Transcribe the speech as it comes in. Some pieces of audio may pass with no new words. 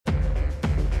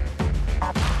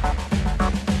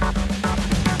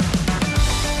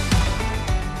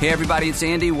Hey everybody, it's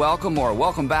Andy.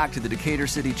 Welcome back to the Decatur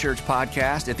City Church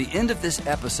podcast. At the end of this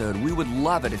episode, we would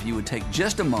love it if you would take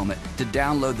just a moment to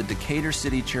download the Decatur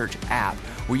City Church app,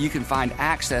 where you can find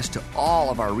access to all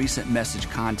of our recent message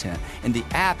content. And the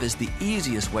app is the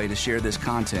easiest way to share this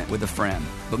content with a friend.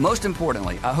 But most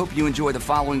importantly, I hope you enjoy the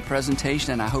following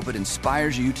presentation, and I hope it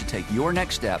inspires you to take your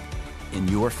next step in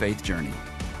your faith journey.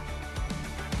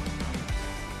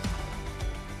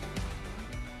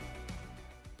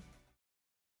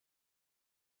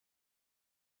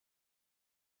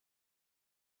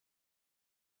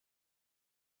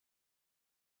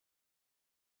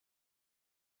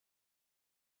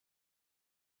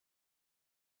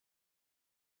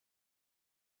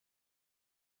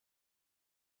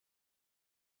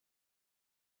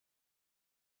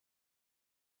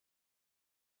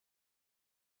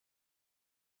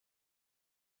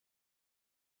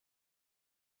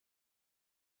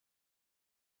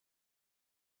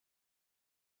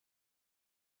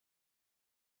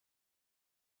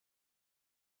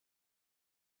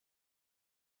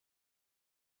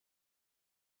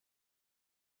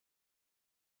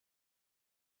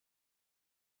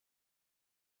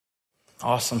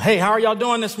 Awesome. Hey, how are y'all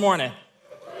doing this morning?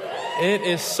 It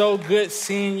is so good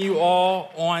seeing you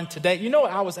all on today. You know,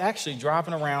 I was actually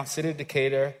driving around City of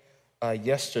Decatur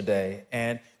yesterday,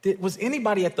 and was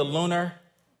anybody at the Lunar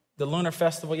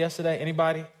Festival yesterday?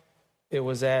 Anybody? It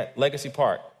was at Legacy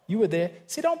Park. You were there.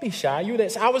 See, don't be shy. You were there.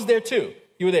 So I was there too.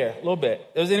 You were there a little bit.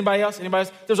 Was anybody else? Anybody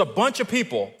else? There's a bunch of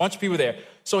people there.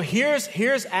 So here's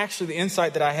actually the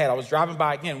insight that I had. I was driving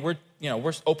by again. We're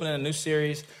opening a new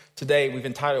series today. We've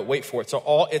entitled Wait For It.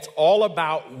 So it's all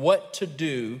about what to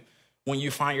do when you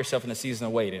find yourself in a season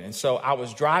of waiting. And so I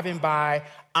was driving by.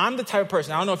 I'm the type of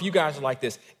person, I don't know if you guys are like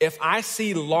this. If I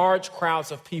see large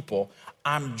crowds of people,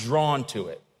 I'm drawn to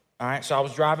it. All right. So I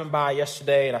was driving by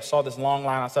yesterday and I saw this long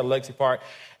line outside of Legacy Park.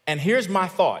 And here's my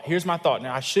thought.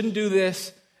 Now, I shouldn't do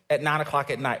this at 9:00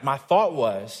 at night. My thought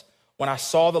was, when I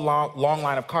saw the long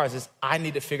line of cars, is I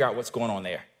need to figure out what's going on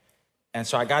there. And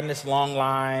so I got in this long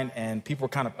line, and people were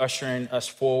kind of ushering us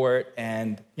forward.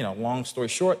 And, long story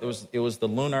short, it was the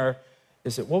Lunar,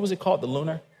 what was it called?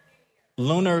 The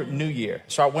Lunar New Year.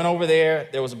 So I went over there.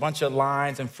 There was a bunch of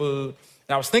lines and food.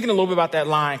 And I was thinking a little bit about that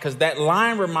line, because that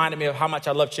line reminded me of how much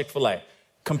I love Chick-fil-A.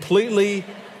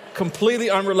 Completely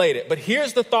unrelated. But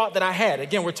here's the thought that I had.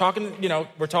 Again, we're talking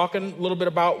a little bit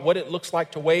about what it looks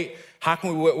like to wait. How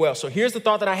can we wait well? So here's the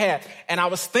thought that I had. And I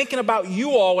was thinking about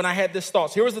you all when I had this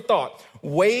thought. So here was the thought.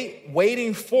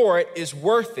 Waiting for it is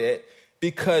worth it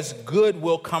because good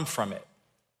will come from it.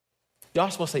 Y'all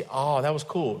supposed to say, oh, that was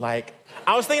cool. Like,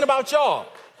 I was thinking about y'all.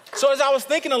 So as I was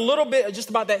thinking a little bit just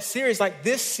about that series, like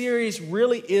this series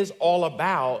really is all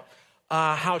about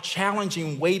how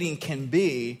challenging waiting can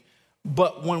be.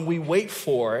 But when we wait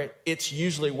for it, it's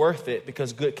usually worth it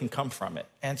because good can come from it.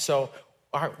 And so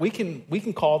we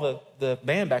can call the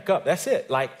band back up. That's it.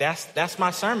 Like that's my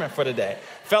sermon for today.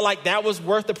 Felt like that was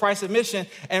worth the price of admission.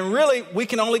 And really, we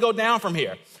can only go down from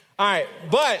here. All right.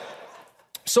 But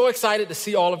so excited to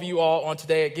see all of you all on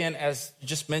today. Again, as you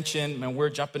just mentioned, man,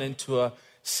 we're jumping into a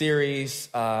series,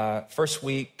 first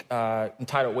week,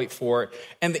 entitled Wait For It.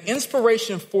 And the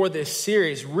inspiration for this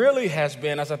series really has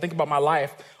been, as I think about my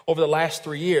life over the last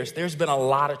 3 years, there's been a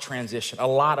lot of transition, a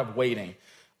lot of waiting.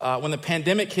 When the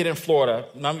pandemic hit in Florida,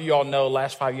 none of you all know,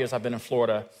 last 5 years I've been in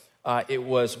Florida. It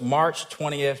was March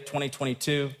 20th,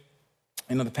 2022.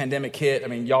 The pandemic hit. I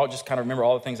mean, y'all just kind of remember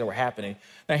all the things that were happening.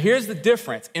 Now, here's the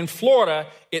difference. In Florida,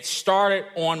 it started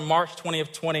on March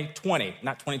 20th, 2020,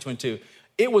 not 2022.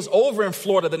 It was over in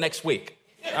Florida the next week,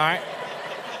 all right?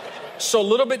 So a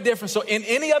little bit different. So in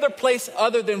any other place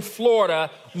other than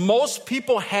Florida, most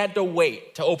people had to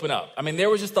wait to open up. I mean, there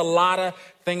was just a lot of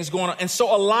things going on. And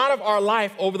so a lot of our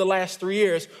life over the last 3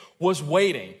 years was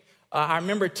waiting. I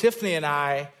remember Tiffany and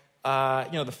I,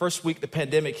 the first week the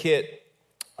pandemic hit,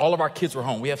 all of our kids were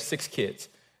home. We have 6 kids.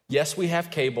 Yes, we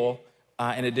have cable,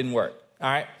 and it didn't work, all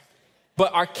right?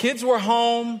 But our kids were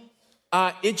home.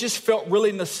 It just felt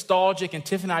really nostalgic, and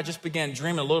Tiff and I just began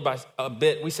dreaming a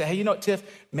bit. We said, hey, Tiff,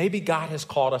 maybe God has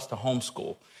called us to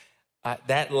homeschool.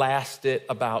 That lasted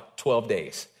about 12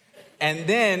 days. And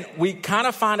then we kind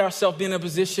of find ourselves being in a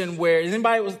position where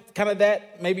anybody was kind of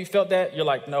that, maybe felt that? You're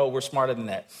like, no, we're smarter than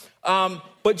that.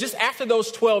 But just after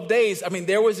those 12 days, I mean,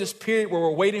 there was this period where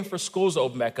we're waiting for schools to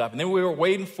open back up. And then we were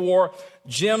waiting for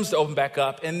gyms to open back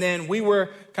up. And then we were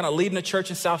kind of leading a church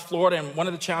in South Florida. And one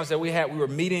of the challenges that we had, we were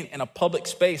meeting in a public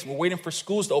space. We're waiting for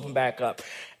schools to open back up.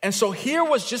 And so here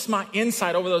was just my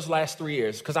insight over those last 3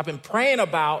 years, because I've been praying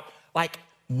about like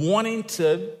wanting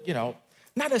to,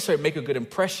 not necessarily make a good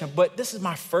impression, but this is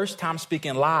my first time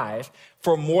speaking live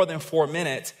for more than 4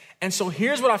 minutes. And so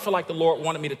here's what I feel like the Lord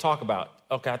wanted me to talk about.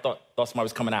 Okay, I thought somebody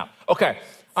was coming out. Okay,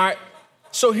 all right.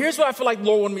 So here's what I feel like the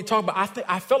Lord wanted me to talk about.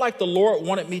 I felt like the Lord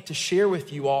wanted me to share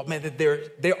with you all, man, that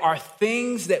there are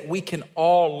things that we can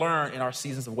all learn in our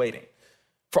seasons of waiting.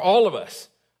 For all of us.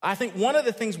 I think one of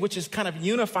the things which is kind of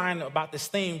unifying about this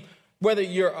theme, whether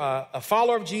you're a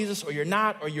follower of Jesus or you're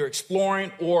not, or you're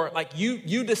exploring, or like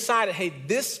you decided, hey,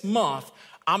 this month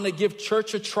I'm going to give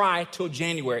church a try till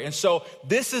January. And so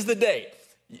this is the day.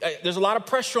 There's a lot of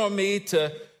pressure on me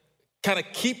to kind of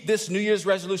keep this New Year's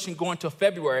resolution going till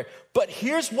February. But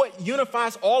here's what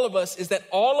unifies all of us is that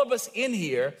all of us in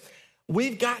here,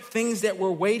 we've got things that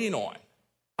we're waiting on,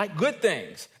 like good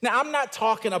things. Now, I'm not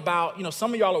talking about,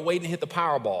 some of y'all are waiting to hit the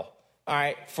Powerball, all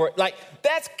right? For like,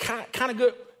 that's kind of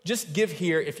good. Just give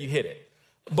here if you hit it.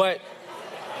 But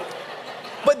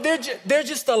there's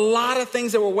just a lot of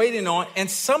things that we're waiting on. And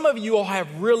some of you all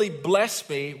have really blessed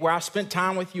me where I've spent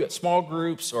time with you at small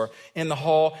groups or in the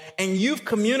hall, and you've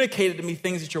communicated to me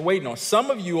things that you're waiting on. Some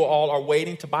of you all are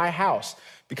waiting to buy a house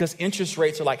because interest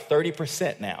rates are like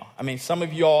 30% now. I mean, some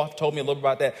of you all have told me a little bit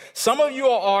about that. Some of you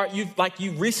all are,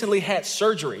 you recently had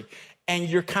surgery and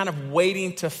you're kind of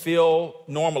waiting to feel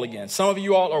normal again. Some of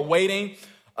you all are waiting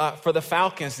for the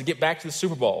Falcons to get back to the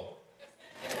Super Bowl.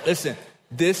 Listen.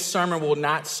 This sermon will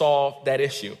not solve that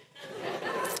issue.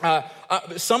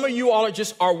 Some of you all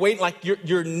are waiting, like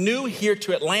you're new here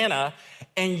to Atlanta,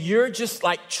 and you're just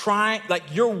like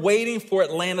you're waiting for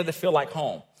Atlanta to feel like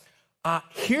home.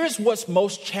 Here's what's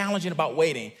most challenging about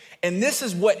waiting, and this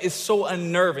is what is so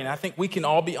unnerving. I think we can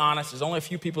all be honest. There's only a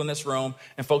few people in this room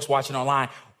and folks watching online.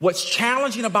 What's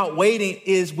challenging about waiting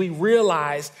is we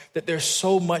realize that there's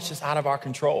so much that's out of our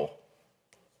control.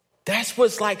 That's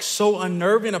what's like so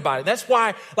unnerving about it. That's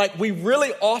why like we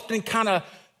really often kind of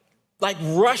like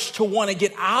rush to want to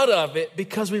get out of it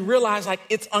because we realize like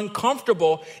it's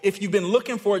uncomfortable if you've been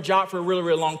looking for a job for a really,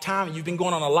 really long time and you've been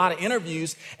going on a lot of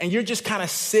interviews and you're just kind of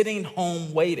sitting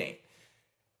home waiting.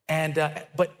 And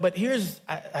but here's,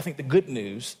 I think, the good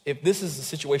news. If this is the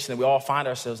situation that we all find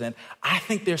ourselves in, I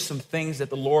think there's some things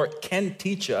that the Lord can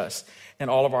teach us in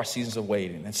all of our seasons of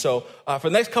waiting. And so for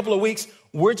the next couple of weeks,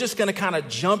 we're just going to kind of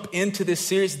jump into this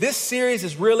series. This series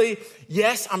is really,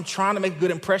 yes, I'm trying to make a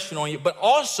good impression on you, but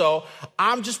also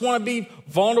I just want to be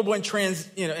vulnerable and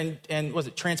transparent.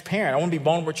 I want to be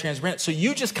vulnerable and transparent. So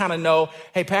you just kind of know,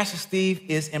 hey, Pastor Steve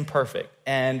is imperfect.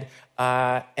 And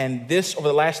this, over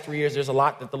the last 3 years, there's a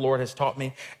lot that the Lord has taught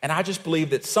me. And I just believe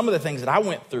that some of the things that I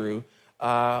went through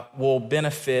will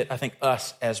benefit, I think,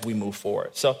 us as we move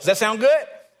forward. So does that sound good?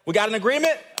 We got an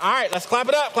agreement? All right, let's clap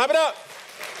it up. Clap it up.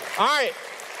 All right.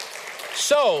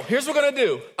 So here's what we're going to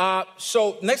do.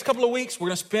 So next couple of weeks, we're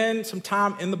going to spend some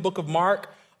time in the book of Mark.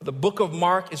 The book of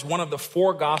Mark is one of the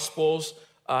 4 gospels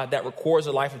that records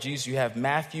the life of Jesus. You have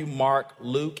Matthew, Mark,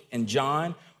 Luke, and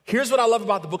John. Here's what I love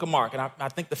about the book of Mark, and I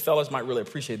think the fellas might really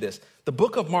appreciate this. The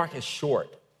book of Mark is short.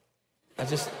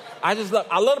 I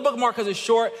love the book of Mark because it's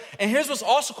short. And here's what's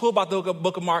also cool about the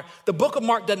book of Mark. The book of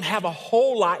Mark doesn't have a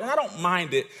whole lot, and I don't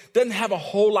mind it, doesn't have a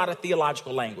whole lot of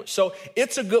theological language. So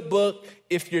it's a good book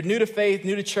if you're new to faith,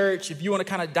 new to church, if you want to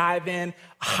kind of dive in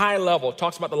high level. It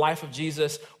talks about the life of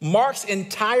Jesus. Mark's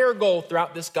entire goal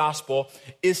throughout this gospel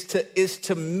is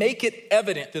to make it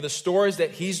evident through the stories that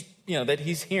he's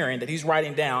hearing, that he's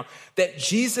writing down, that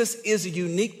Jesus is a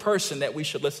unique person that we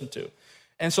should listen to.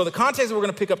 And so the context that we're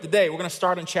going to pick up today, we're going to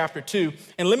start in chapter 2.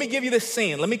 And let me give you this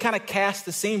scene. Let me kind of cast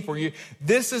the scene for you.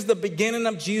 This is the beginning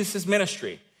of Jesus'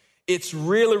 ministry. It's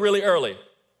really, really early.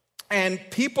 And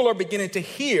people are beginning to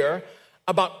hear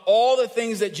about all the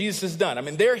things that Jesus has done. I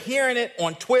mean, they're hearing it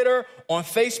on Twitter, on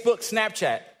Facebook,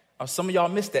 Snapchat. Oh, some of y'all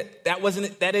missed that. That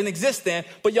didn't exist then,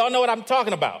 but y'all know what I'm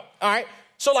talking about. All right.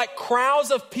 So like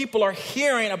crowds of people are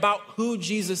hearing about who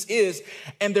Jesus is,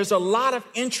 and there's a lot of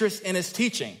interest in his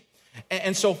teaching.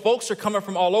 And so folks are coming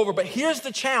from all over. But here's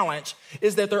the challenge,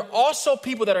 is that there are also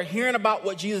people that are hearing about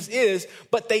what Jesus is,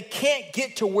 but they can't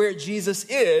get to where Jesus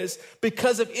is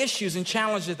because of issues and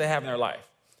challenges they have in their life.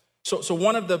 So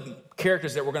one of the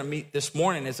characters that we're going to meet this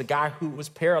morning is a guy who was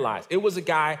paralyzed. It was a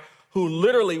guy who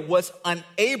literally was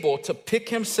unable to pick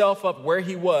himself up where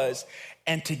he was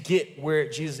and to get where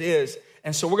Jesus is.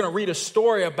 And so we're going to read a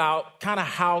story about kind of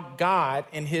how God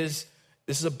in his,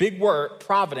 this is a big word,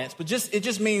 providence, but it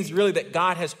just means really that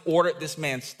God has ordered this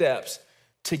man's steps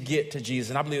to get to Jesus.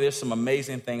 And I believe there's some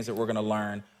amazing things that we're going to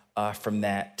learn from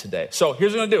that today. So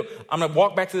here's what I'm going to do. I'm going to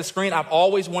walk back to the screen. I've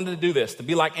always wanted to do this, to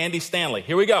be like Andy Stanley.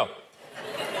 Here we go.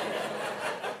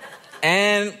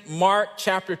 And Mark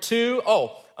chapter 2.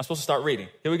 Oh, I'm supposed to start reading.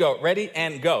 Here we go. Ready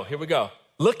and go. Here we go.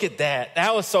 Look at that.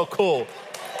 That was so cool.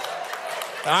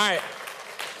 All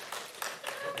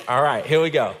right, here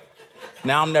we go.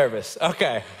 Now I'm nervous.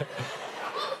 Okay.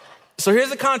 So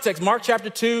here's the context. Mark chapter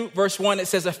 2, verse 1, it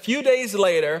says, a few days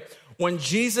later, when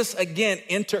Jesus again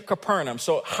entered Capernaum,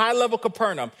 so high-level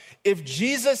Capernaum, if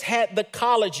Jesus had the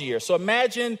college years, so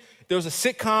imagine there was a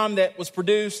sitcom that was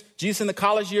produced, Jesus in the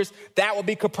college years, that would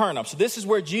be Capernaum. So this is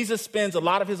where Jesus spends a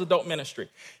lot of his adult ministry.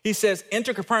 He says,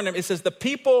 enter Capernaum. It says, the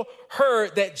people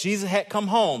heard that Jesus had come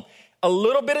home. A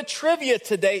little bit of trivia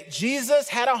today, Jesus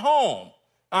had a home.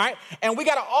 All right. And we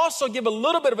got to also give a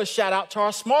little bit of a shout out to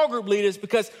our small group leaders,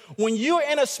 because when you're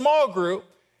in a small group,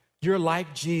 you're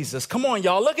like Jesus. Come on,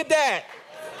 y'all. Look at that.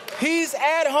 He's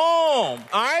at home.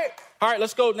 All right. All right.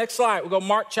 Let's go. Next slide. We'll go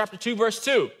Mark chapter 2, verse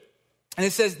 2. And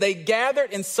it says, they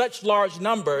gathered in such large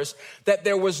numbers that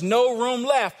there was no room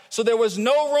left. So there was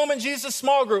no room in Jesus'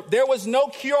 small group. There was no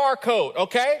QR code.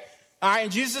 Okay. All right.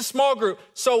 In Jesus' small group.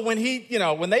 So when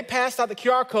when they passed out the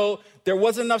QR code, there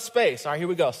wasn't enough space. All right, here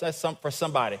we go. So that's for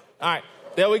somebody. All right,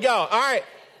 there we go. All right,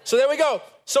 so there we go.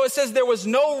 So it says there was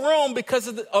no room because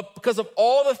of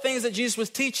all the things that Jesus was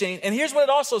teaching. And here's what it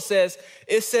also says.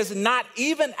 It says not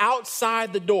even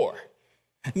outside the door.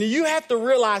 Now you have to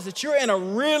realize that you're in a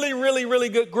really, really, really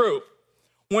good group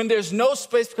when there's no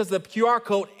space because of the QR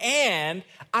code. And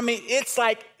I mean,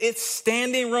 it's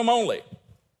standing room only.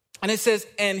 And it says,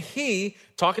 and he,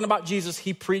 talking about Jesus,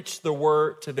 he preached the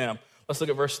word to them. Let's look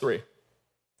at verse 3.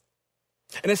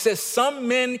 And it says, some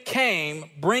men came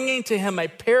bringing to him a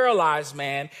paralyzed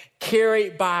man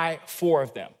carried by 4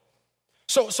 of them.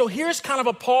 So here's kind of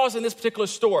a pause in this particular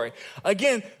story.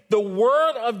 Again, the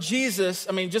word of Jesus,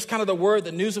 just kind of the word,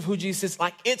 the news of who Jesus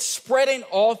is, it's spreading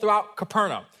all throughout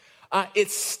Capernaum.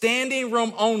 It's standing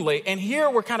room only. And here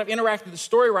we're kind of interacting with the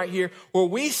story right here where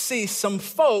we see some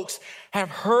folks have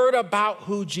heard about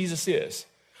who Jesus is.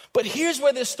 But here's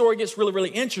where this story gets really, really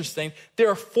interesting. There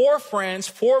are 4 friends,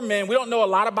 4 men. We don't know a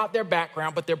lot about their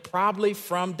background, but they're probably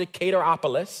from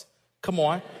Decatopolis. Come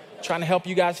on, trying to help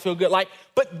you guys feel good.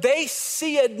 But they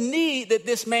see a need that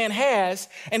this man has.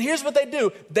 And here's what they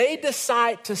do. They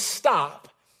decide to stop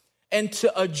and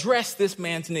to address this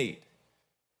man's need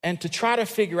and to try to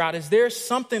figure out, is there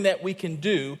something that we can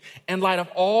do in light of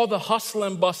all the hustle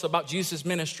and bustle about Jesus'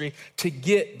 ministry to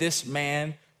get this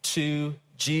man to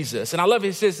Jesus? And I love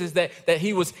it says is that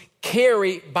he was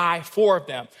carried by 4 of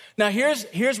them. Now,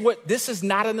 here's what, this is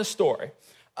not in the story.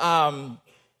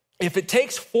 If it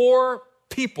takes 4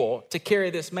 people to carry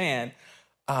this man,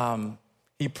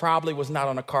 he probably was not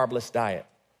on a carbless diet.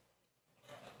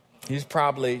 He's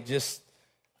probably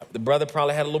the brother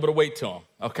probably had a little bit of weight to him,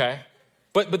 okay?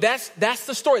 But that's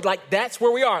the story. That's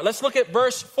where we are. Let's look at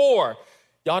verse 4.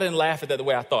 Y'all didn't laugh at that the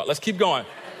way I thought. Let's keep going.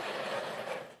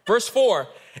 Verse 4.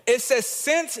 It says,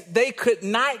 since they could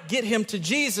not get him to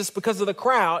Jesus because of the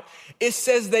crowd, it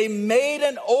says they made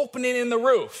an opening in the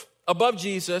roof above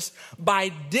Jesus by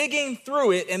digging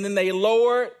through it, and then they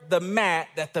lowered the mat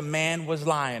that the man was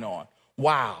lying on.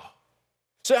 Wow.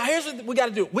 So here's what we got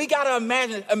to do. We got to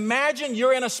imagine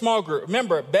you're in a small group.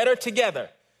 Remember, better together.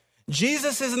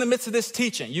 Jesus is in the midst of this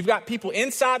teaching. You've got people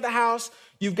inside the house.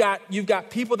 You've got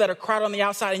people that are crowded on the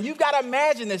outside. And you've got to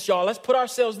imagine this, y'all. Let's put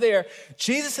ourselves there.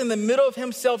 Jesus in the middle of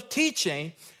himself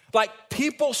teaching,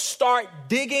 people start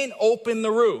digging open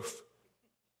the roof.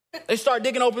 They start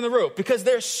digging open the roof because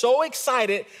they're so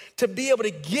excited to be able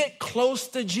to get close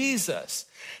to Jesus,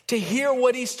 to hear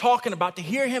what he's talking about, to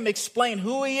hear him explain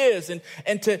who he is,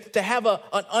 and to have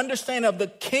an understanding of the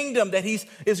kingdom that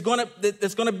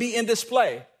that's going to be in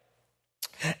display.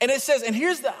 And it says, and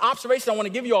here's the observation I want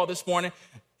to give you all this morning.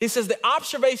 It says the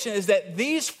observation is that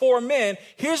these 4 men,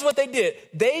 here's what they did.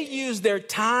 They used their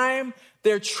time,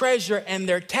 their treasure, and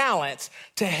their talents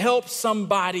to help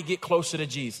somebody get closer to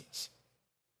Jesus.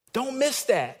 Don't miss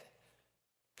that.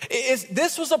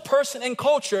 This was a person in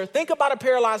culture. Think about a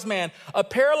paralyzed man. A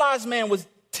paralyzed man was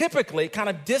typically kind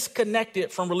of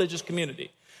disconnected from religious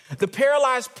community. The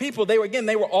paralyzed people, they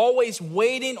were always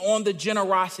waiting on the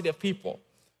generosity of people.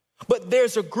 But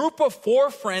there's a group of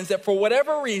 4 friends that for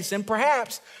whatever reason,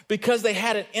 perhaps because they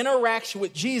had an interaction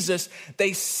with Jesus,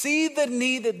 they see the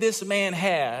need that this man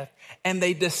had and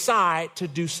they decide to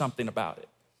do something about it.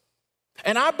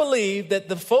 And I believe that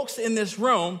the folks in this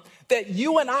room, that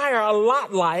you and I are a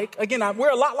lot like, again,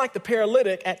 we're a lot like the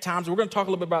paralytic at times. We're going to talk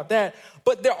a little bit about that.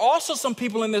 But there are also some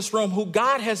people in this room who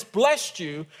God has blessed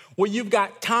you where you've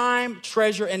got time,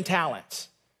 treasure, and talents.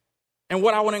 And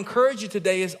what I want to encourage you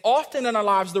today is often in our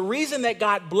lives, the reason that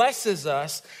God blesses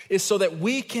us is so that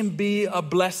we can be a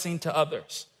blessing to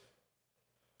others.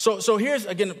 So here's,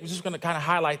 again, we're just going to kind of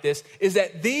highlight this, is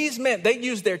that these men, they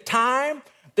use their time,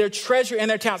 their treasure, and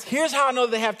their talents. Here's how I know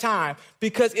they have time,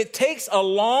 because it takes a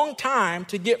long time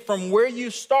to get from where you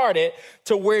started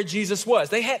to where Jesus was.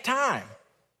 They had time.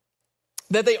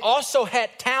 That they also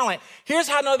had talent. Here's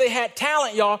how I know they had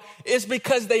talent, y'all, is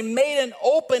because they made an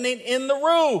opening in the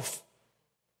roof.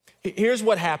 Here's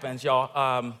what happens,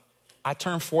 y'all. I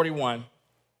turned 41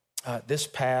 this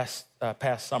past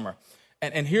summer.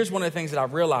 And here's one of the things that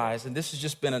I've realized, and this has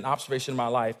just been an observation in my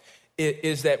life,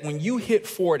 is that when you hit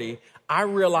 40, I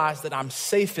realize that I'm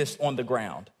safest on the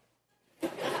ground.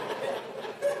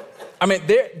 I mean,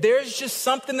 there's just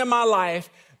something in my life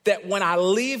that when I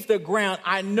leave the ground,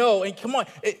 I know, and come on,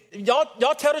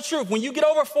 y'all tell the truth. When you get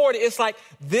over 40, it's like,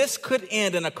 this could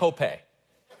end in a copay.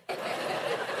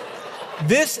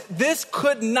 This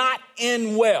could not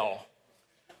end well.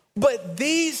 But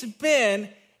these men,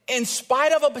 in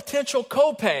spite of a potential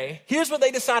copay, here's what they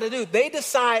decide to do. They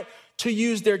decide to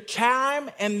use their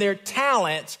time and their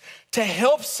talents to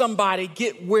help somebody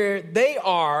get where they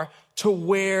are to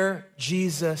where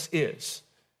Jesus is.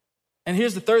 And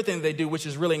here's the third thing that they do, which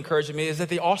is really encouraging me, is that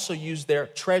they also use their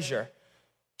treasure.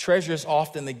 Treasure is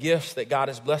often the gifts that God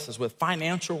has blessed us with,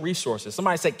 financial resources.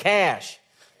 Somebody say cash.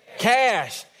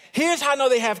 Cash. Here's how I know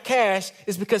they have cash,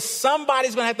 is because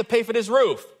somebody's going to have to pay for this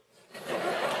roof.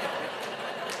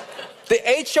 The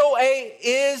HOA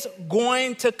is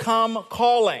going to come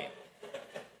calling.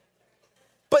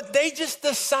 But they just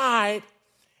decide,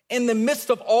 in the midst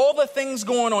of all the things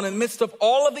going on, in the midst of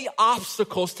all of the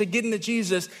obstacles to getting to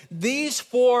Jesus, these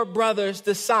four brothers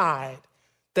decide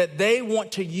that they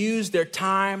want to use their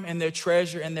time and their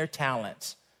treasure and their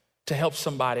talents to help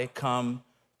somebody come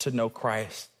to know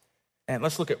Christ. And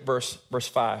let's look at verse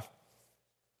 5.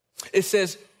 It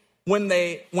says,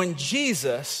 when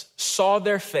Jesus saw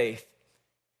their faith,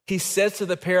 he says to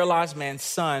the paralyzed man,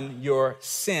 "Son, your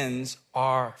sins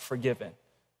are forgiven."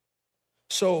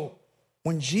 So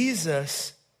when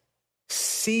Jesus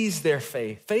sees their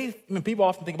faith, I mean, people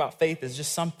often think about faith as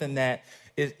just something that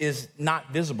is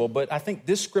not visible, but I think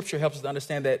this scripture helps us to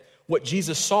understand that what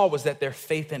Jesus saw was that their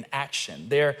faith in action,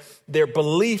 their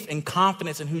belief and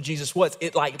confidence in who Jesus was,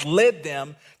 it like led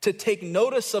them to take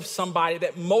notice of somebody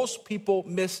that most people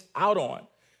miss out on.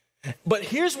 But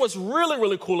here's what's really,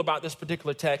 really cool about this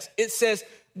particular text. It says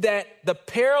that the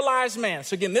paralyzed man,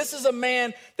 so again, this is a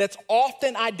man that's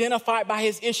often identified by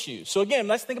his issues. So again,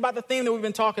 let's think about the theme that we've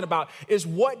been talking about, is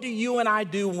what do you and I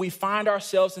do when we find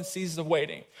ourselves in seasons of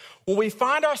waiting? When we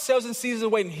find ourselves in seasons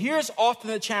of waiting, here's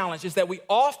often the challenge, is that we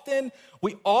often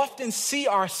see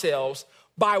ourselves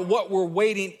by what we're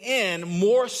waiting in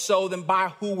more so than by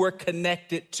who we're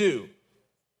connected to.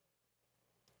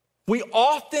 We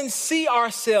often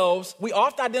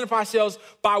identify ourselves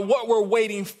by what we're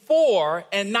waiting for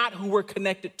and not who we're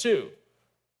connected to.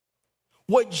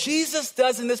 What Jesus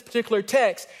does in this particular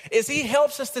text is he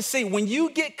helps us to see, when you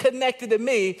get connected to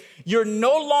me, you're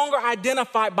no longer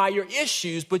identified by your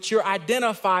issues, but you're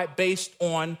identified based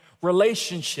on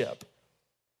relationship.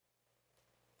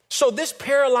 So this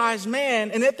paralyzed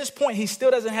man, and at this point, he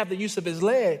still doesn't have the use of his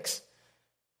legs,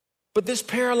 but this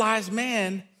paralyzed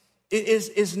man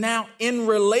is now in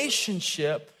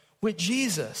relationship with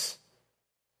Jesus.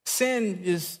 Sin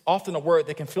is often a word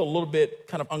that can feel a little bit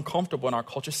kind of uncomfortable in our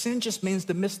culture. Sin just means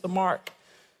to miss the mark.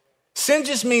 Sin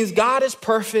just means God is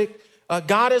perfect.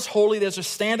 God is holy. There's a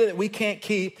standard that we can't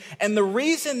keep. And the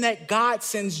reason that God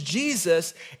sends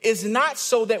Jesus is not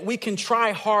so that we can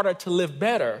try harder to live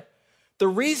better. The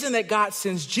reason that God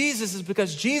sends Jesus is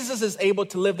because Jesus is able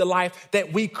to live the life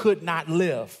that we could not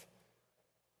live.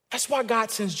 That's why God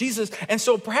sends Jesus. And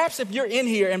so perhaps if you're in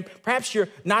here and perhaps you're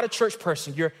not a church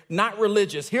person, you're not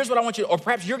religious, here's what I want you to, or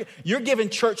perhaps you're giving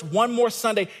church one more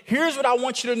Sunday. Here's what I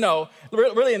want you to know,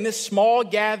 really in this small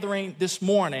gathering this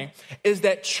morning, is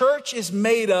that church is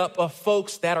made up of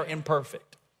folks that are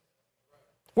imperfect.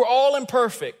 We're all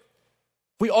imperfect.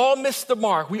 We all miss the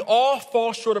mark. We all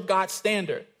fall short of God's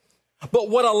standard.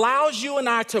 But what allows you and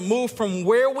I to move from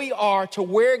where we are to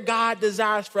where God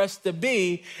desires for us to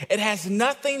be, it has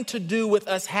nothing to do with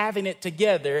us having it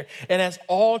together. It has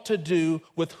all to do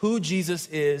with who Jesus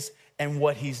is and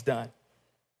what he's done.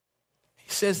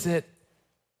 He says that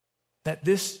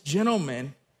this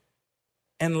gentleman,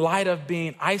 in light of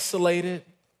being isolated,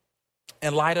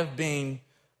 in light of being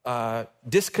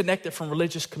disconnected from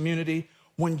religious community,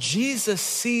 when Jesus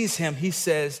sees him, he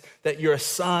says that you're a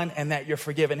son and that you're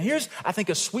forgiven. Here's, I think,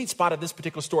 a sweet spot of this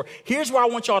particular story. Here's where I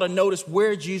want y'all to notice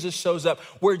where Jesus shows up.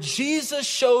 Where Jesus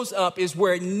shows up is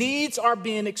where needs are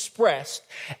being expressed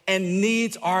and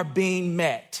needs are being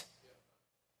met.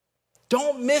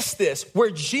 Don't miss this. Where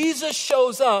Jesus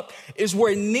shows up is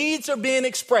where needs are being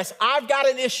expressed. I've got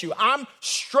an issue. I'm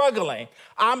struggling.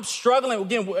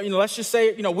 Again, let's just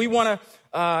say, we want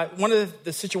to, one of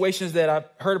the situations that I've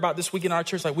heard about this week in our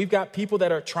church, like we've got people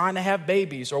that are trying to have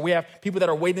babies, or we have people that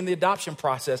are waiting the adoption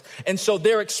process. And so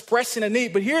they're expressing a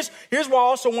need. But here's what I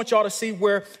also want y'all to see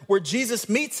where Jesus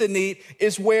meets a need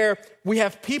is where we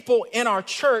have people in our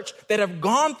church that have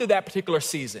gone through that particular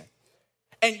season.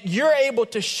 And you're able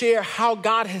to share how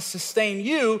God has sustained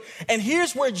you. And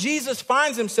here's where Jesus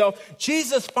finds himself.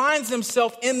 Jesus finds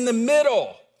himself in the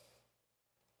middle.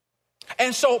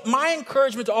 And so my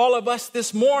encouragement to all of us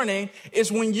this morning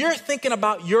is when you're thinking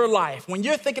about your life, when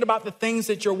you're thinking about the things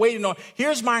that you're waiting on,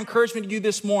 here's my encouragement to you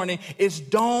this morning is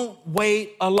don't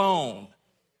wait alone.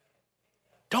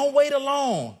 Don't wait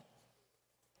alone.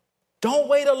 Don't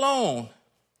wait alone.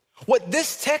 What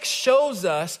this text shows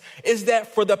us is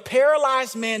that for the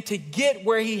paralyzed man to get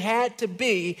where he had to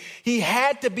be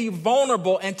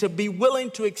vulnerable and to be willing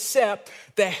to accept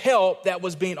the help that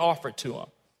was being offered to him.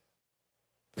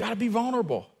 You gotta be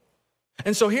vulnerable.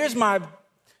 And so here's I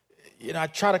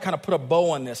try to kind of put a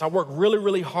bow on this. I work really,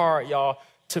 really hard, y'all,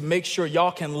 to make sure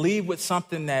y'all can leave with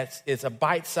something that is a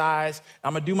bite size.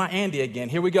 I'm gonna do my Andy again.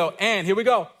 Here we go. And here we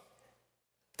go.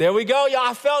 There we go, y'all.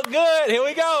 I felt good. Here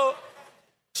we go.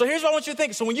 So here's what I want you to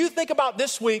think. So when you think about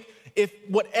this week, if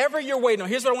whatever you're waiting on,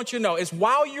 here's what I want you to know is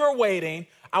while you're waiting,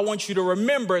 I want you to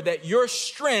remember that your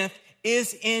strength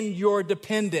is in your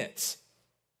dependence.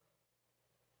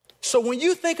 So when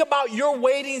you think about your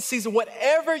waiting season,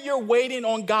 whatever you're waiting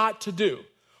on God to do,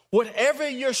 whatever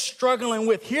you're struggling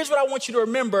with, here's what I want you to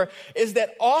remember is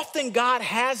that often God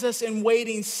has us in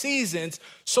waiting seasons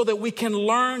so that we can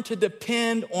learn to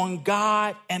depend on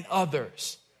God and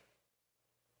others.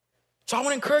 So I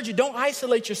want to encourage you, don't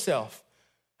isolate yourself.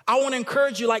 I want to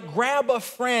encourage you, grab a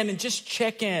friend and just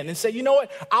check in and say, you know what,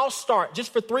 I'll start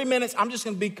just for 3 minutes. I'm just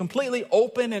going to be completely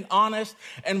open and honest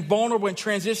and vulnerable and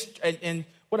and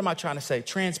what am I trying to say?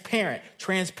 Transparent,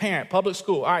 public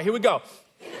school. All right, here we go.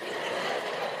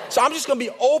 So I'm just going to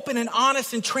be open and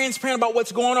honest and transparent about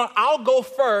what's going on. I'll go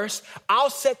first. I'll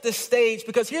set the stage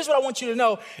because here's what I want you to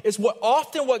know is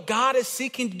what God is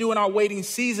seeking to do in our waiting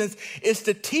seasons is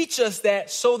to teach us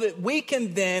that so that we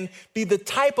can then be the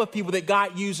type of people that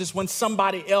God uses when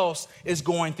somebody else is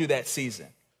going through that season.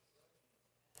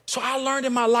 So I learned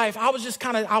in my life, I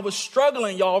was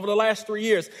struggling, y'all, over the last 3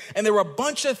 years. And there were a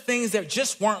bunch of things that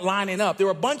just weren't lining up. There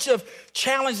were a bunch of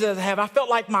challenges that I have. I felt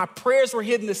like my prayers were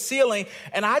hitting the ceiling.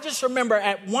 And I just remember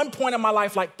at one point in my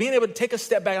life, being able to take a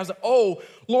step back. I was like, oh,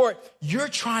 Lord, you're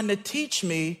trying to teach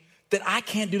me that I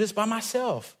can't do this by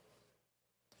myself.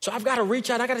 So I've got to reach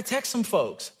out. I got to text some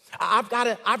folks. I've got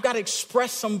to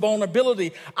express some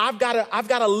vulnerability. I've got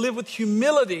to live with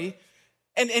humility.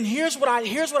 And here's what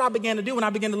I began to do when I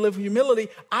began to live with humility.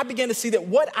 I began to see that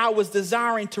what I was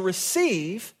desiring to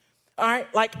receive, all right,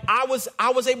 I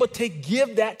was able to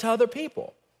give that to other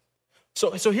people.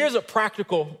 So here's a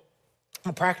practical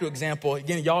example.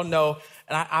 Again, y'all know,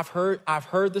 and I've heard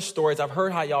the stories. I've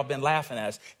heard how y'all been laughing at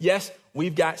us. Yes,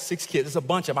 we've got 6 kids. It's a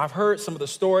bunch of them. I've heard some of the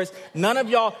stories. None of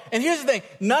y'all, and here's the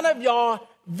thing,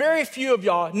 very few of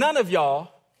y'all, none of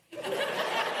y'all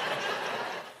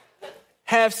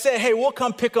have said, hey, we'll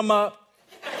come pick them up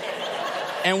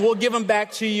and we'll give them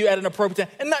back to you at an appropriate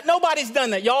time. And nobody's done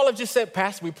that. Y'all have just said,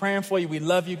 Pastor, we're praying for you. We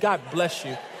love you. God bless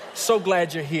you. So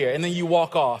glad you're here. And then you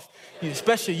walk off,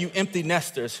 especially you empty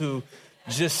nesters who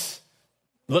just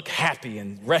look happy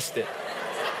and rested.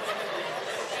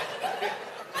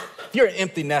 If you're an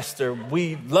empty nester,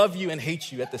 we love you and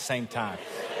hate you at the same time.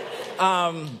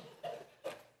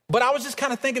 But I was just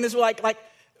kind of thinking this,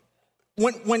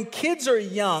 when kids are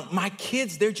young, my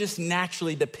kids, they're just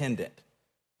naturally dependent.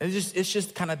 It's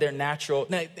just kind of their natural,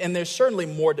 and they're certainly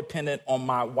more dependent on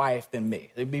my wife than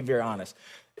me, to be very honest.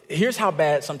 Here's how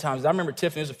bad sometimes, I remember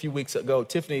Tiffany, it was a few weeks ago,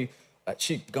 Tiffany,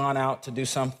 she'd gone out to do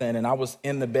something, and I was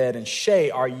in the bed, and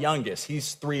Shay, our youngest,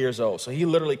 he's 3 years old, so he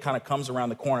literally kind of comes around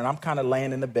the corner, and I'm kind of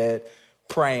laying in the bed,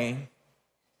 praying.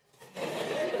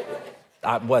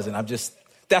 I wasn't,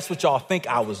 that's what y'all think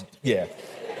I was, yeah.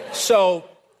 So,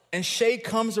 and Shay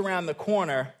comes around the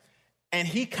corner and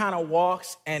he kind of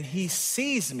walks and he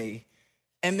sees me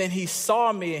and then he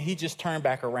saw me and he just turned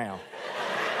back around.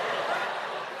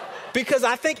 Because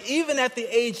I think even at the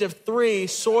age of 3,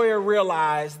 Sawyer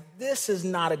realized this is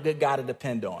not a good guy to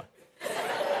depend on.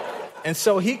 And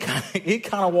so he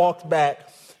kind of walked back.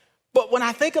 But when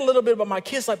I think a little bit about my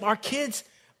kids, our kids,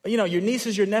 your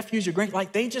nieces, your nephews, your grand,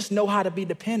 they just know how to be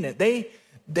dependent.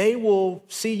 They will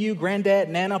see you, granddad,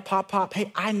 nana, pop,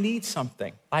 hey, I need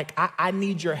something. I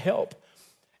need your help.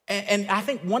 And I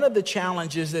think one of the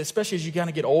challenges, especially as you kind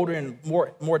of get older and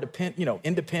more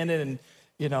independent, and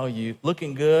you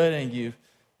looking good and you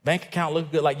bank account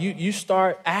looking good, like you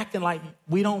start acting like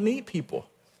we don't need people.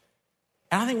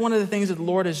 And I think one of the things that the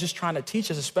Lord is just trying to teach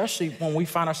us, especially when we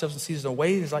find ourselves in seasons of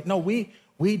waiting, is like, no, we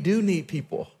do need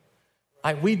people.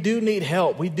 Like, we do need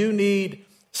help. We do need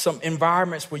some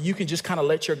environments where you can just kind of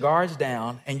let your guards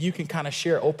down and you can kind of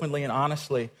share openly and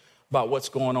honestly about what's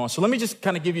going on. So let me just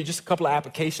kind of give you just a couple of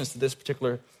applications to this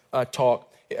particular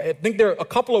talk. I think there are a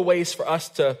couple of ways for us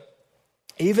to,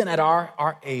 even at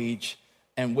our age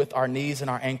and with our knees and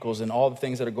our ankles and all the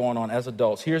things that are going on as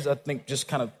adults, here's, I think, just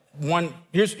kind of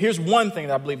here's one thing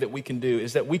that I believe that we can do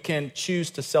is that we can choose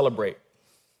to celebrate.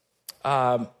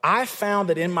 I found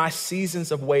that in my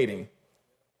seasons of waiting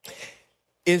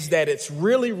is that it's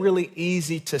really, really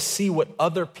easy to see what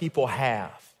other people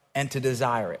have and to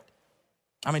desire it.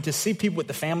 I mean, to see people with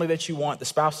the family that you want, the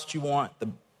spouse that you want,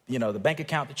 the bank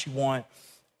account that you want,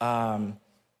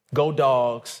 go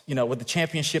Dogs, with the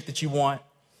championship that you want,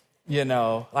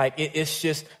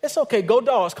 it's okay, go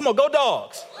Dogs. Come on, go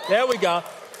Dogs. There we go.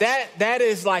 That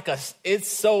is it's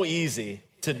so easy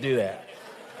to do that.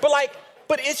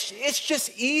 But it's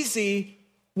just easy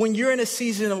when you're in a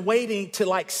season of waiting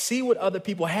to see what other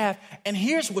people have. And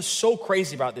here's what's so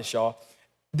crazy about this, y'all.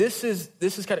 This is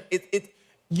kind of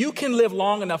you can live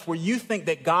long enough where you think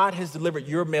that God has delivered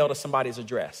your mail to somebody's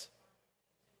address.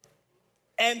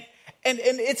 And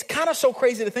it's kind of so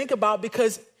crazy to think about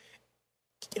because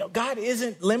God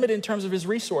isn't limited in terms of his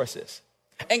resources.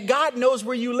 And God knows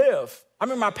where you live. I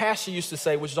remember my pastor used to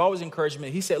say, which is always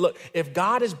encouragement, he said, look, if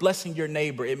God is blessing your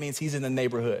neighbor, it means he's in the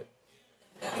neighborhood.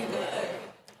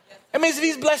 It means that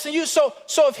he's blessing you. So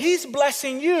if he's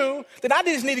blessing you, then I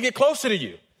just need to get closer to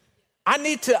you. I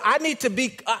need to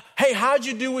be, hey, how'd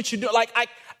you do what you do?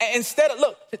 Instead of,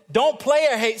 look, don't play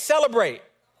or hate, celebrate.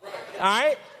 All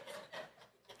right?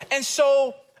 And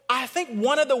so I think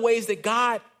one of the ways that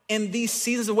God, in these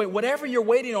seasons of wait, whatever you're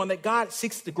waiting on, that God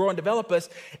seeks to grow and develop us,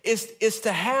 is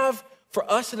to have, for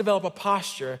us to develop a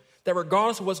posture that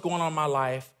regardless of what's going on in my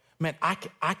life, man,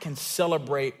 I can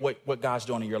celebrate what God's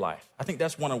doing in your life. I think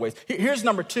that's one of the ways. Here's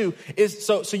number two, is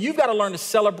so you've got to learn to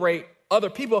celebrate other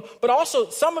people, but also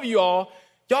some of y'all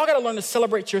got to learn to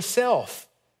celebrate yourself.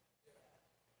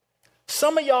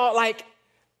 Some of y'all,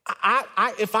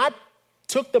 if I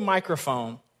took the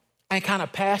microphone and kind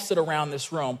of passed it around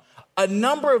this room, a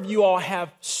number of you all have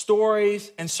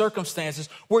stories and circumstances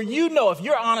where if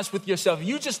you're honest with yourself,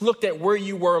 you just looked at where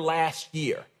you were last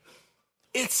year.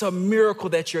 It's a miracle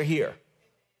that you're here.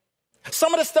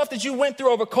 Some of the stuff that you went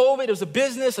through over COVID, it was a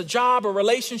business, a job, a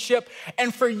relationship.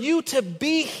 And for you to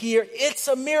be here, it's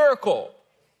a miracle.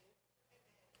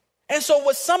 And so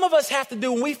what some of us have to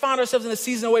do when we find ourselves in a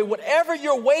season of wait, whatever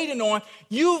you're waiting on,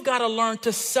 you've got to learn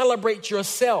to celebrate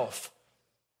yourself.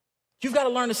 You've got to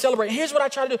learn to celebrate. And here's what I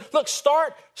try to do. Look,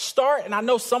 start, and I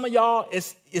know some of y'all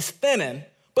is thinning,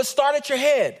 but start at your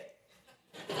head.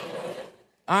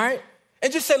 All right?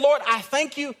 And just say, Lord, I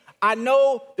thank you. I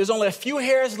know there's only a few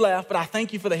hairs left, but I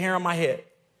thank you for the hair on my head.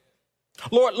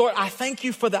 Lord, I thank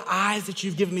you for the eyes that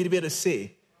you've given me to be able to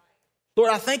see. Lord,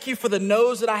 I thank you for the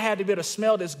nose that I had to be able to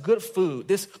smell this good food,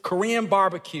 this Korean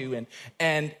barbecue,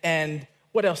 and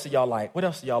what else do y'all like? What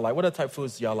other type of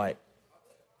foods do y'all like?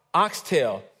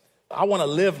 Oxtail. I want to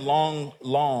live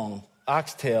long.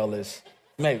 Oxtail is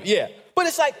maybe, yeah. But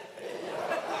it's like,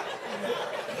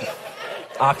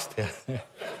 oxtail.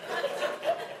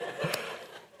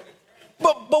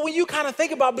 But when you kind of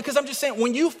think about it, because I'm just saying,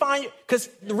 when you find, because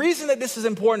the reason that this is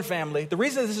important, family, the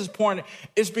reason that this is important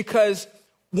is because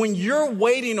when you're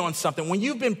waiting on something, when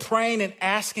you've been praying and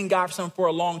asking God for something for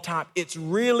a long time, it's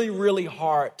really, really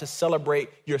hard to celebrate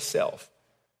yourself.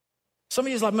 Some of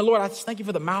you is like, man, Lord, I just thank you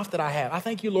for the mouth that I have. I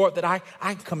thank you, Lord, that I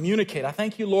can communicate. I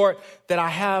thank you, Lord, that I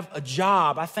have a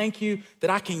job. I thank you that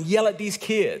I can yell at these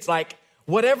kids.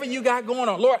 Whatever you got going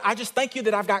on, Lord, I just thank you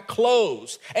that I've got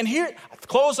clothes. And here,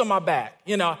 clothes on my back.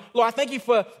 Lord, I thank you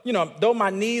for, though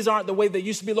my knees aren't the way they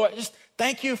used to be, Lord, just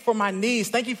thank you for my knees.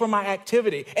 Thank you for my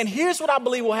activity. And here's what I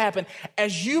believe will happen.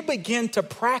 As you begin to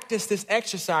practice this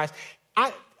exercise,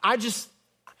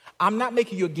 I'm not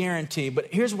making you a guarantee,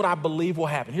 but here's what I believe will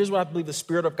happen. Here's what I believe the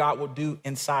Spirit of God will do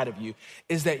inside of you,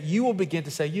 is that you will begin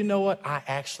to say, you know what? I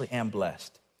actually am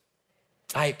blessed.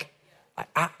 I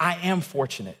am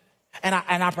fortunate. And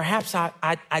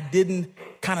I didn't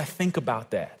kind of think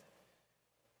about that.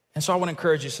 And so I want to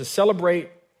encourage you to celebrate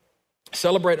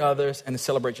others and to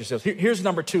celebrate yourselves. Here's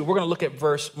number two. We're going to look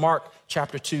at Mark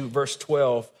chapter 2, verse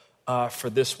 12 for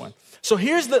this one. So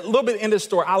here's the little bit in the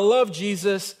story. I love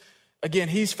Jesus. Again,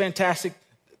 he's fantastic.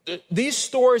 these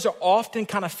stories are often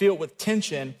kind of filled with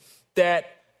tension that,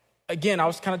 again, I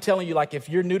was kind of telling you, like, if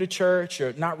you're new to church,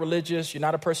 you're not religious, you're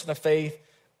not a person of faith,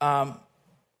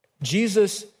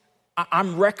 Jesus,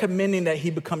 I'm recommending that he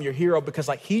become your hero because,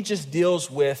 like, he just deals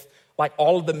with, like,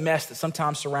 all of the mess that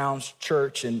sometimes surrounds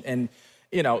church and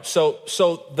you know, so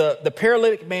the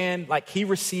paralytic man, like, he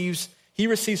receives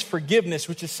forgiveness,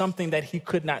 which is something that he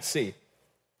could not see.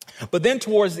 But then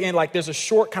towards the end, like, there's a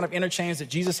short kind of interchange that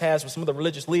Jesus has with some of the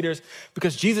religious leaders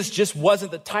because Jesus just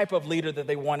wasn't the type of leader that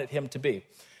they wanted him to be.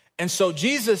 And so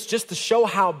Jesus, just to show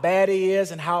how bad he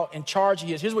is and how in charge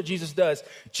he is, here's what Jesus does.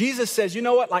 Jesus says, you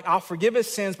know what, like, I'll forgive his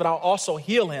sins, but I'll also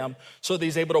heal him so that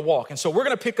he's able to walk. And so we're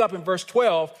going to pick up in verse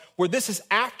 12, where this is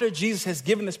after Jesus has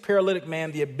given this paralytic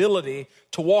man the ability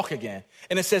to walk again.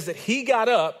 And it says that he got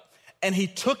up and he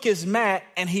took his mat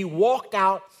and he walked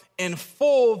out in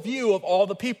full view of all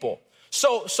the people.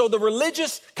 So the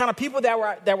religious kind of people that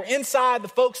were inside, the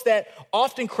folks that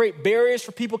often create barriers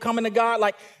for people coming to God,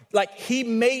 like he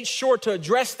made sure to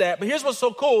address that. But here's what's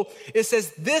so cool. It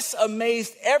says, this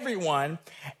amazed everyone,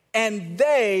 and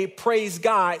they praised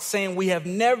God, saying, we have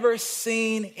never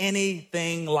seen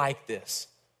anything like this.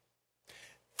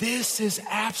 This is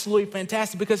absolutely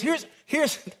fantastic because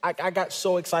I got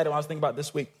so excited when I was thinking about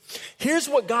this week. Here's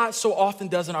what God so often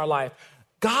does in our life.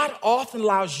 God often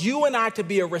allows you and I to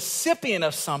be a recipient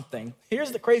of something.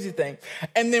 Here's the crazy thing.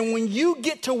 And then when you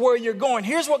get to where you're going,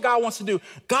 here's what God wants to do.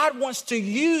 God wants to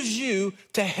use you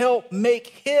to help make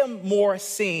him more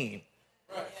seen.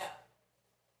 Right. Yeah.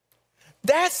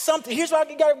 That's something. Here's what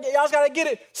y'all got to get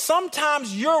it.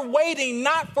 Sometimes you're waiting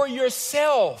not for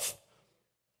yourself.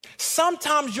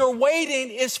 Sometimes your waiting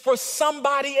is for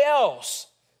somebody else.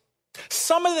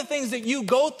 Some of the things that you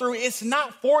go through, it's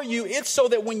not for you. It's so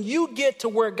that when you get to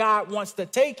where God wants to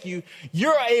take you,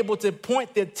 you're able to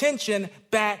point the attention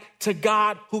back to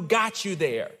God who got you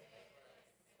there.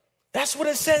 That's what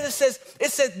it says.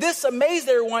 It says this amazed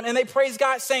everyone, and they praised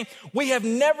God, saying, we have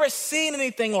never seen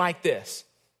anything like this.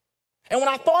 And when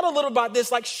I thought a little about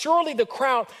this, like, surely the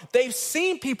crowd, they've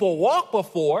seen people walk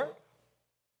before.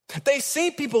 They've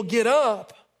seen people get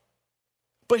up.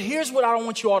 But here's what I don't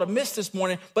want you all to miss this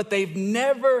morning, but they've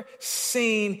never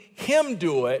seen him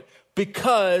do it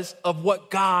because of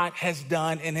what God has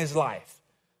done in his life.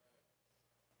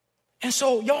 And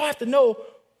so y'all have to know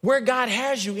where God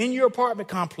has you in your apartment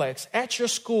complex, at your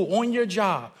school, on your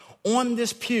job, on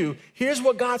this pew. Here's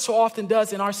what God so often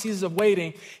does in our seasons of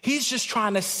waiting. He's just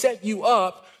trying to set you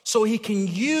up so he can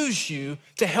use you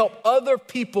to help other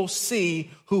people see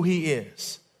who he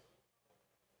is.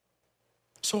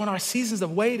 So in our seasons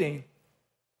of waiting,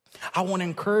 I want to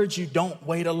encourage you, don't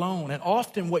wait alone. And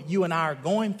often what you and I are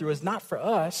going through is not for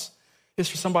us, it's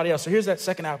for somebody else. So here's that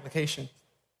second application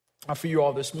for you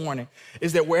all this morning,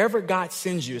 is that wherever God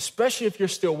sends you, especially if you're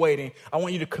still waiting, I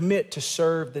want you to commit to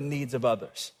serve the needs of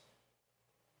others.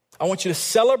 I want you to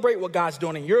celebrate what God's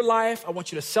doing in your life. I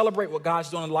want you to celebrate what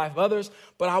God's doing in the life of others.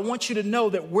 But I want you to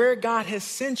know that where God has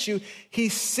sent you, he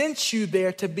sent you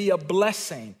there to be a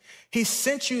blessing. He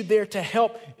sent you there to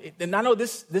help. And I know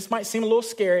this might seem a little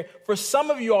scary. For some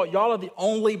of you all, y'all are the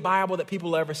only Bible that people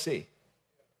will ever see.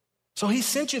 So he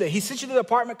sent you there. He sent you to the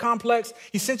apartment complex.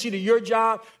 He sent you to your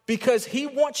job because he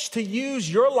wants to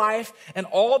use your life and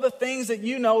all the things that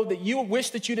you know that you wish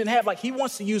that you didn't have. Like, he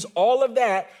wants to use all of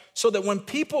that so that when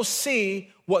people see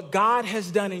what God has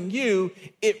done in you,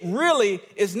 it really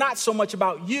is not so much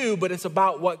about you, but it's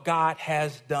about what God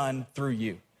has done through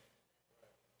you.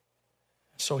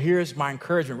 So here's my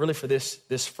encouragement really for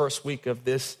this first week of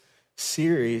this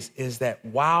series is that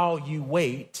while you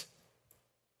wait,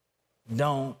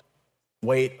 don't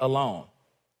wait alone.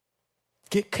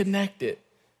 Get connected.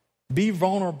 Be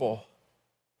vulnerable.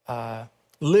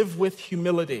 Live with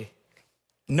humility.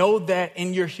 Know that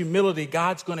in your humility,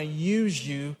 God's going to use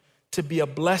you to be a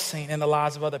blessing in the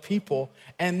lives of other people.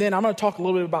 And then I'm going to talk a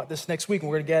little bit about this next week. And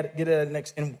we're going to get it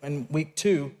next in week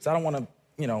 2. Because I don't want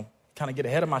to, kind of get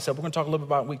ahead of myself. We're going to talk a little bit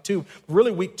about week 2.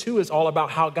 Really, week 2 is all about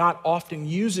how God often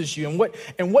uses you.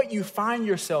 And what you find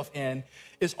yourself in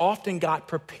is often God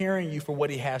preparing you for what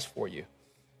he has for you.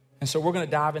 And so we're going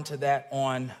to dive into that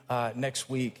on next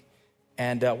week.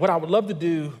 And what I would love to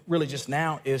do really just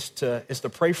now is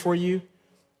to pray for you.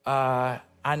 I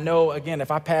know, again,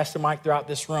 if I pass the mic throughout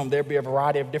this room, there'd be a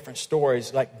variety of different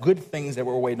stories, like good things that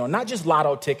we're waiting on. Not just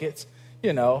lotto tickets,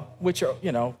 which are,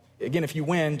 again, if you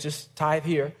win, just tithe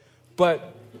here.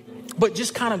 But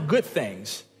just kind of good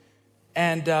things.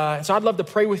 And so I'd love to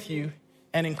pray with you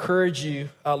and encourage you,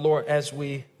 Lord, as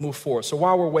we move forward. So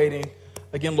while we're waiting,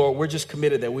 again, Lord, we're just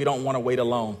committed that we don't want to wait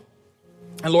alone.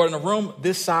 And Lord, in a room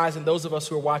this size and those of us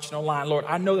who are watching online, Lord,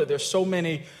 I know that there's so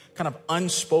many kind of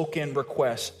unspoken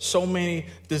requests, so many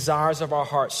desires of our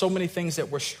hearts, so many things that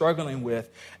we're struggling with.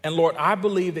 And Lord, I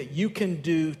believe that you can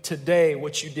do today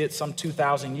what you did some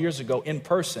 2,000 years ago in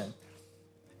person,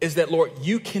 is that, Lord,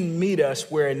 you can meet us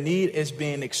where a need is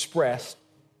being expressed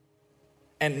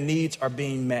and needs are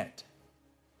being met.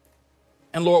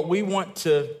 And Lord, we want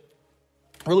to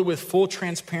really with full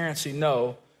transparency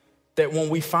know that when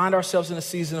we find ourselves in a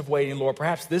season of waiting, Lord,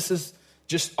 perhaps this is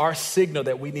just our signal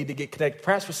that we need to get connected.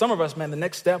 Perhaps for some of us, man, the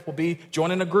next step will be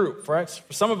joining a group. For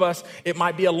some of us, it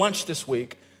might be a lunch this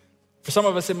week. For some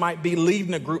of us, it might be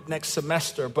leading a group next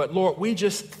semester. But Lord, we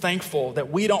just thankful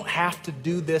that we don't have to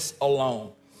do this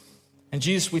alone. And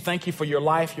Jesus, we thank you for your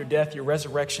life, your death, your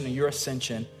resurrection, and your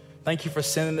ascension. Thank you for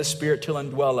sending the Spirit to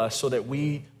indwell us so that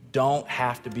we don't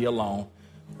have to be alone.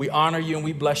 We honor you and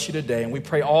we bless you today. And we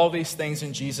pray all these things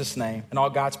in Jesus' name. And all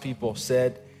God's people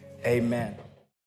said, amen.